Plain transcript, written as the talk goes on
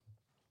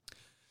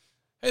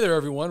Hey there,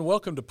 everyone.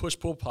 Welcome to Push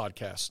Pull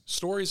Podcast,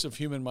 Stories of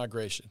Human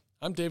Migration.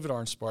 I'm David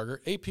Arnsparger,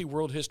 AP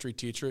World History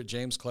teacher at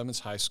James Clemens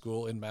High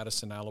School in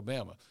Madison,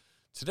 Alabama.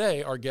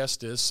 Today, our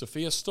guest is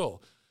Sophia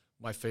Stull,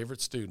 my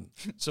favorite student.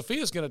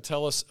 Sophia is going to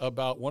tell us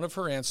about one of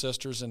her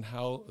ancestors and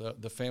how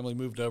the family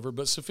moved over.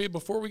 But Sophia,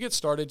 before we get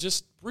started,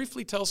 just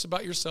briefly tell us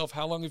about yourself.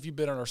 How long have you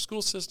been in our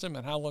school system,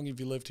 and how long have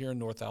you lived here in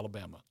North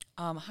Alabama?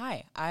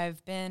 Hi,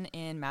 I've been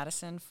in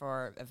Madison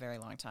for a very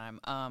long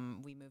time.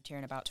 We moved here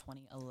in about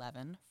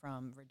 2011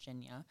 from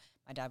Virginia.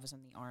 My dad was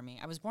in the Army.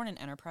 I was born in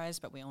Enterprise,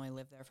 but we only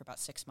lived there for about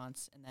 6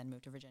 months and then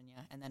moved to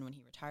Virginia. And then when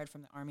he retired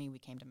from the Army, we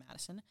came to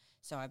Madison.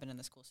 So I've been in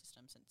the school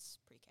system since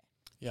pre-K.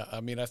 Yeah, I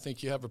mean, I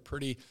think you have a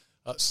pretty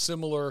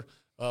similar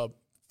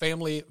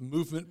family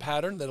movement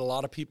pattern that a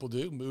lot of people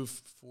do, move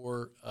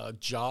for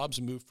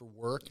jobs, move for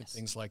work, and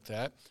things like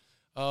that.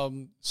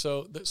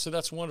 So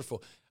that's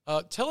wonderful.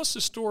 Tell us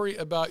a story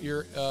about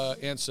your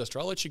ancestor.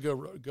 I'll let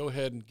you go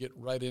ahead and get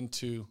right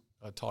into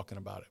talking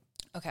about it.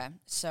 Okay,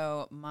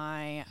 so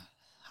my,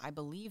 I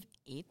believe,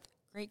 8th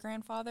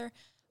great-grandfather,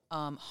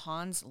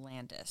 Hans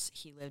Landis,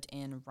 he lived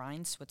in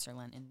Rhine,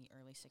 Switzerland in the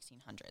early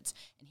 1600s,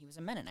 and he was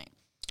a Mennonite.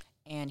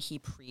 And he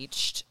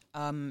preached,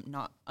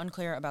 not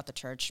unclear about the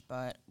church,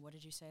 but what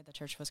did you say the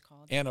church was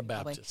called?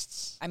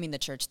 Anabaptists. I mean the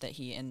church that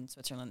he, in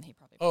Switzerland, he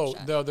probably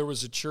preached at. No, there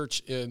was a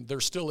church, there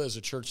still is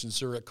a church in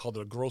Zurich called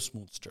the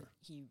Grossmünster.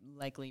 He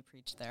likely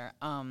preached there.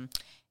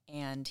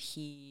 And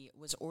he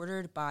was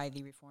ordered by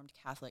the Reformed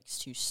Catholics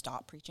to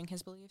stop preaching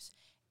his beliefs,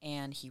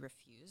 and he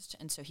refused.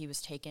 And so he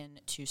was taken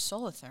to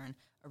Solothurn,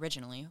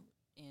 originally,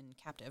 in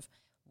captive,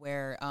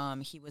 where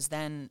he was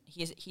then,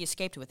 he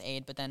escaped with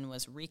aid, but then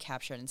was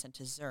recaptured and sent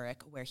to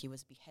Zurich, where he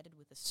was beheaded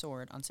with a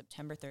sword on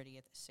September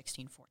 30th,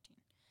 1614.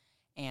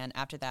 And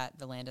after that,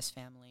 the Landis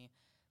family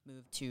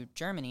moved to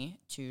Germany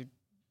to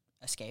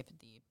escape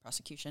the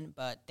prosecution,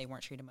 but they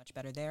weren't treated much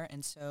better there,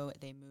 and so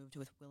they moved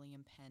with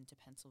William Penn to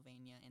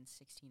Pennsylvania in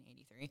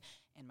 1683,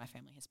 and my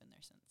family has been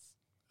there since.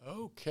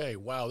 Okay,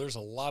 wow, there's a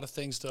lot of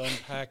things to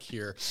unpack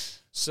here.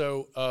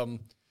 So,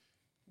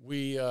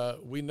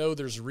 we know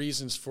there's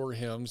reasons for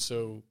him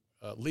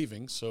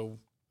leaving. So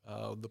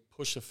the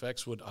push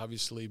effects would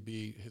obviously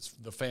be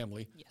the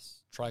family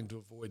trying to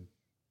avoid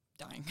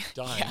dying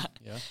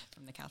yeah,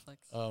 from the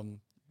Catholics.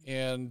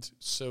 And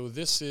so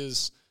this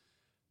is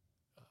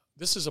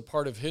a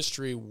part of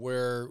history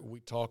where we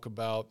talk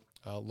about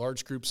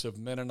large groups of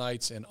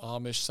Mennonites and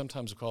Amish,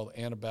 sometimes called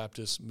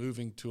Anabaptists,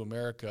 moving to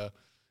America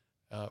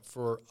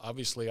for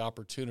obviously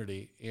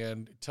opportunity.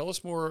 And tell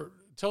us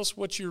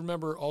what you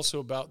remember also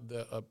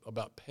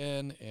about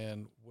Penn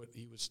and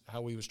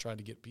how he was trying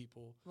to get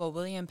people. Well,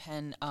 William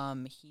Penn,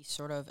 he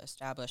sort of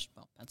established,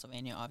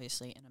 Pennsylvania,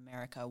 obviously, in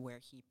America, where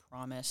he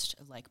promised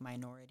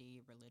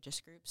minority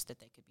religious groups that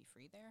they could be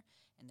free there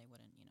and they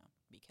wouldn't,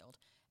 be killed.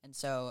 And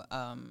so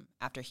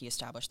after he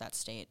established that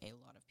state, a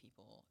lot of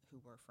people who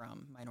were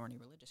from minority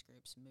religious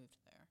groups moved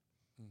there.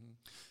 Mm-hmm.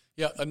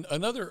 Yeah,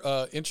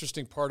 another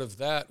interesting part of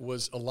that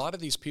was a lot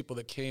of these people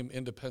that came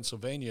into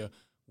Pennsylvania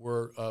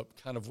were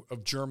kind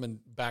of German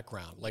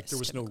background. There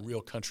was no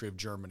real country of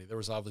Germany. There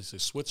was obviously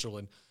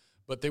Switzerland,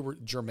 but they were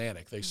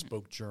Germanic. They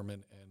spoke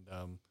German,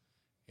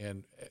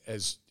 and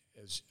as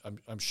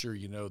I'm sure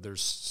you know,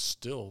 there's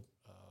still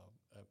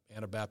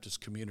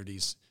Anabaptist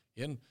communities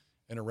in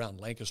and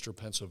around Lancaster,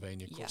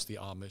 Pennsylvania. Of course, the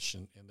Amish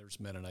and there's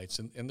Mennonites,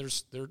 and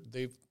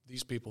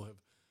these people have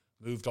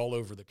moved all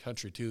over the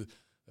country too.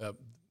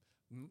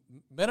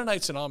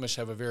 Mennonites and Amish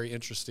have a very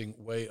interesting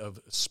way of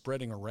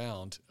spreading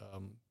around.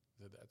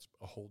 That's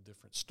a whole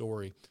different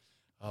story.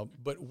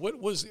 But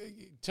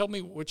tell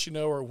me what you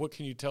know, or what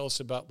can you tell us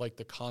about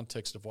the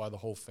context of why the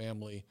whole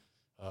family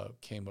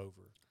came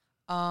over?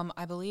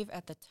 I believe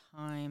at the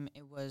time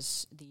it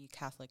was the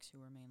Catholics who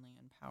were mainly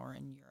in power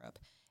in Europe.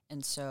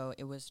 And so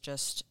it was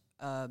just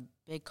a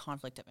big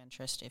conflict of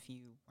interest if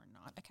you were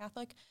not a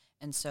Catholic.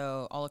 And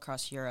so all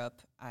across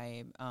Europe,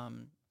 I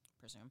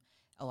presume,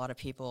 a lot of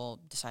people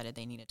decided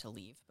they needed to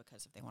leave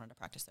because if they wanted to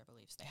practice their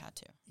beliefs, they had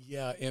to.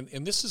 Yeah, and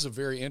this is a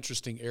very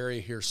interesting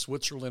area here,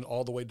 Switzerland,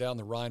 all the way down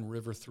the Rhine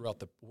River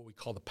throughout what we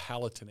call the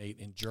Palatinate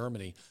in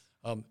Germany.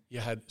 You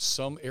had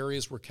some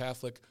areas were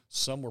Catholic,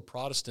 some were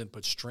Protestant,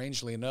 but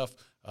strangely enough,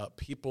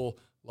 people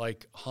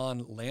like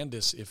Hans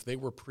Landis, if they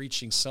were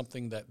preaching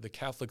something that the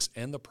Catholics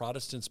and the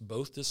Protestants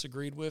both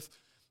disagreed with,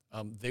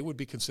 they would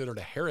be considered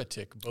a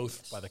heretic,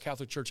 both by the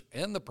Catholic Church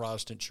and the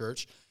Protestant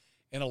Church.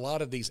 And a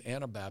lot of these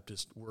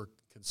Anabaptists were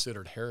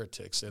considered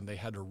heretics, and they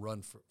had to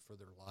run for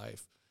their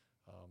life.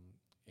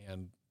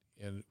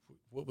 And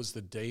what was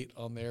the date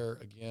on there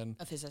again?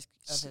 Of his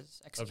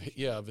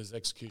execution. Of his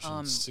execution.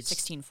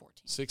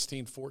 1614.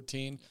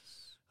 1614.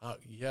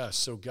 Yes.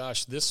 So,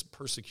 gosh, this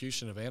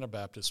persecution of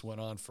Anabaptists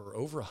went on for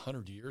over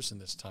 100 years in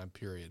this time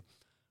period.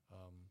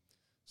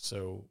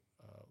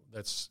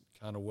 That's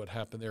kind of what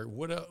happened there.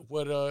 What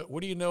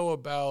do you know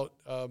about?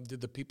 Did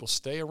the people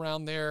stay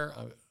around there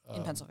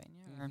in Pennsylvania?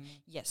 Mm-hmm.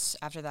 Yes.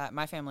 After that,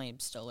 my family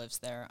still lives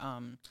there.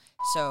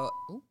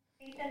 Hold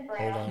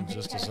on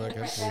just a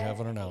second. We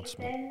have an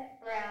announcement.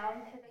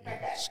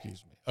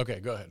 Excuse me. Okay,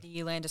 go ahead.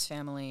 The Landis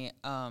family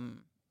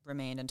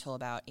remained until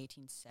about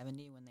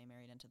 1870 when they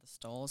married into the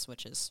Stulls,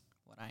 which is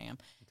what I am.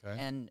 Okay.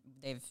 And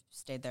they've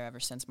stayed there ever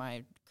since.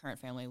 My current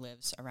family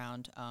lives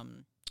around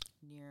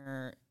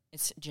near,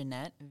 it's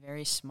Jeanette, a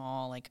very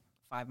small, like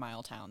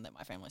 5-mile town that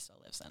my family still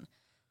lives in,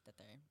 that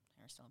they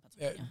are still in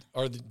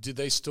Pennsylvania. Do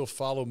they still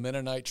follow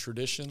Mennonite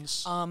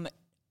traditions?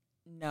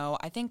 No,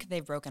 I think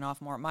they've broken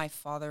off more. My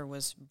father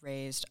was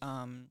raised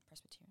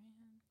Presbyterian.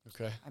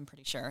 Okay. I'm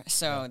pretty sure.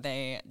 So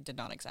they did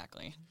not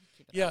exactly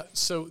keep it up.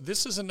 So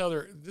this is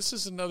another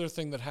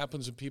thing that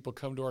happens when people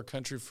come to our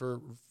country for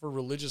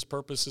religious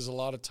purposes. A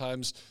lot of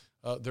times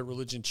their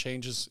religion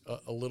changes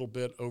a little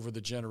bit over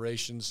the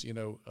generations.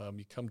 You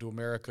come to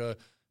America,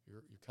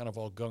 you're kind of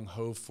all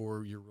gung-ho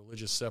for your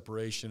religious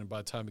separation, and by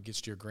the time it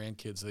gets to your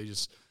grandkids, they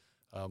just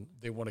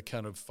they want to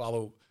kind of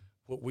follow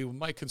what we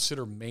might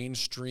consider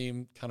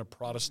mainstream kind of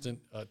Protestant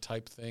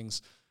type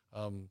things.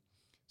 And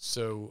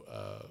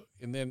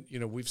then,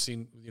 we've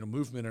seen,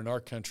 movement in our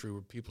country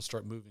where people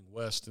start moving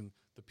west, and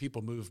the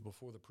people move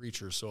before the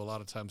preachers. So a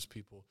lot of times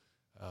people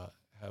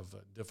have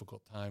a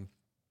difficult time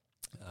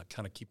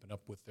kind of keeping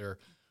up with their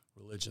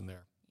religion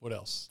there. What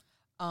else?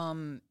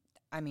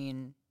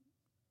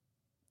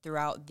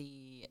 Throughout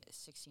the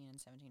 16 and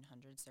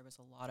 1700s,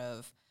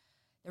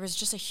 there was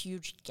just a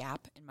huge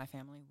gap in my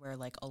family where,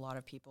 like, a lot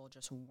of people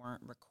just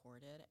weren't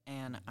recorded,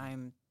 and I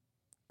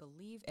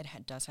believe it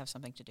does have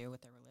something to do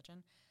with their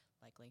religion,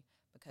 likely,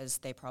 because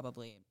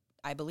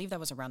I believe that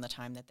was around the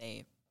time that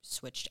they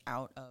switched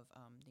out of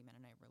the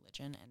Mennonite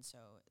religion, and so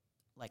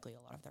likely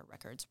a lot of their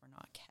records were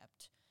not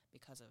kept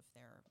because of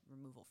their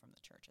removal from the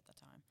church at the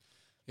time.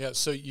 Yeah,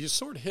 so you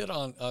sort of hit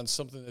on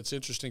something that's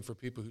interesting for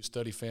people who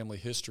study family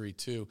history,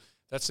 too.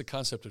 That's the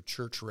concept of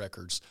church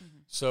records. Mm-hmm.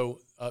 So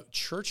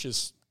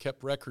churches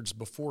kept records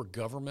before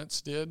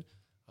governments did.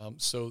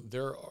 So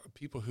there are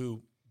people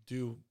who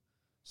do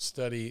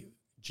study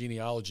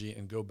genealogy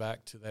and go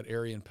back to that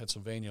area in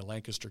Pennsylvania,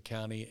 Lancaster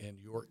County and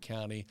York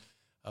County.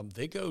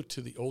 They go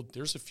to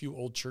there's a few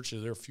old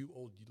churches. There are a few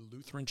old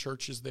Lutheran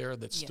churches there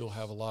that still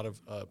have a lot of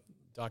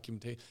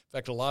documentation. In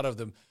fact, a lot of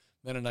them,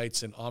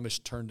 Mennonites and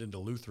Amish, turned into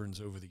Lutherans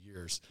over the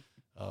years.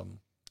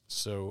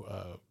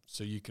 So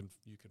you can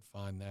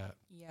find that.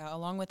 Yeah,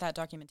 along with that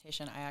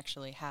documentation, I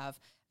actually have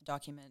a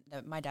document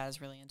that my dad is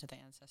really into the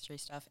ancestry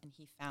stuff, and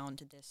he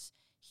found this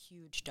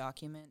huge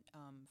document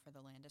for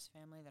the Landis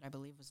family that I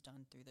believe was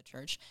done through the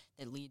church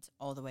that leads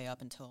all the way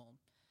up until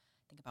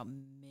I think about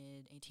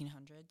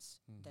mid-1800s.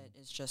 That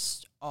is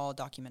just all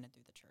documented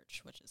through the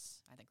church, which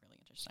is, I think, really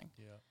interesting.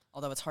 Yeah.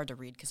 Although it's hard to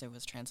read because it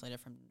was translated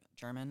from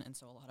German, and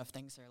so a lot of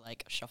things are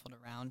like shuffled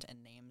around,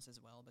 and names as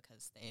well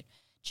because they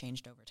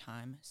changed over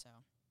time. So,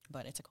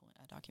 but it's a cool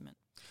document.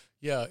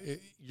 Yeah,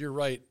 you're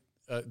right.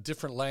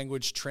 Different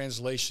language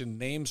translation,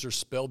 names are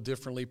spelled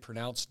differently,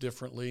 pronounced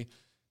differently,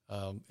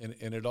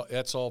 and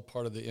that's all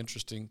part of the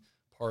interesting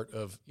part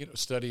of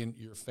studying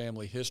your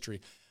family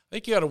history. I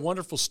think you had a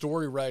wonderful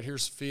story right here,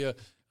 Sophia.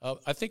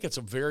 I think it's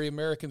a very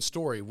American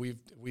story.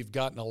 We've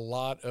gotten a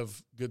lot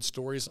of good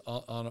stories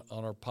on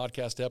our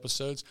podcast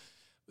episodes.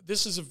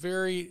 This is a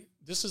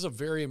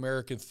very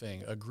American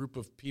thing. A group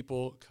of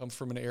people come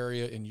from an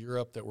area in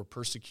Europe that were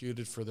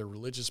persecuted for their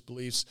religious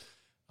beliefs,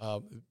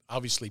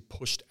 obviously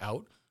pushed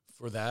out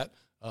for that,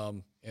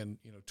 and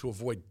to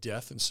avoid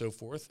death and so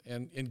forth,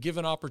 and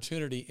given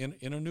opportunity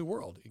in a new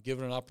world,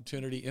 given an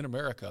opportunity in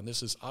America. And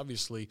this is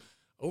obviously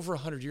over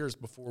 100 years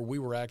before we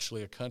were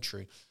actually a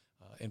country,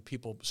 and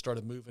people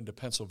started moving to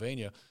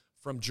Pennsylvania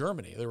from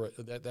Germany.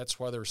 That's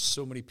why there are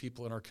so many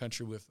people in our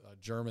country with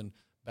German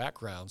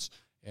backgrounds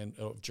and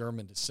of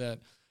German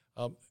descent.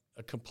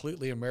 A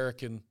completely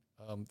American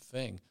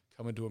thing,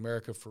 coming to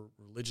America for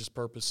religious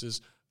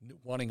purposes,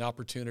 wanting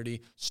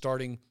opportunity,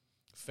 starting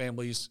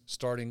families,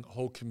 starting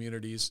whole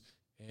communities,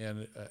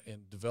 and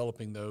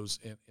developing those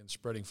and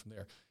spreading from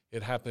there.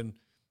 It happened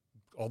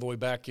all the way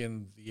back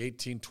in the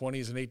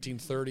 1820s and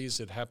 1830s.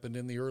 It happened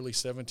in the early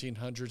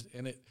 1700s,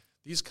 and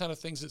these kind of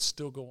things that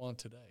still go on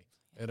today,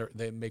 and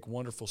they make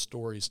wonderful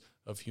stories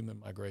of human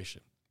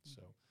migration.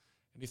 So,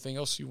 anything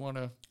else you want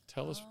to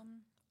tell us?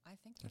 I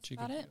think that's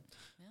about it.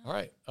 Yeah. All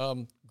right.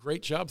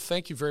 Great job.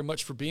 Thank you very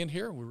much for being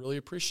here. We really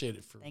appreciate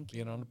it for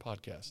being on the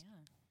podcast. Yeah.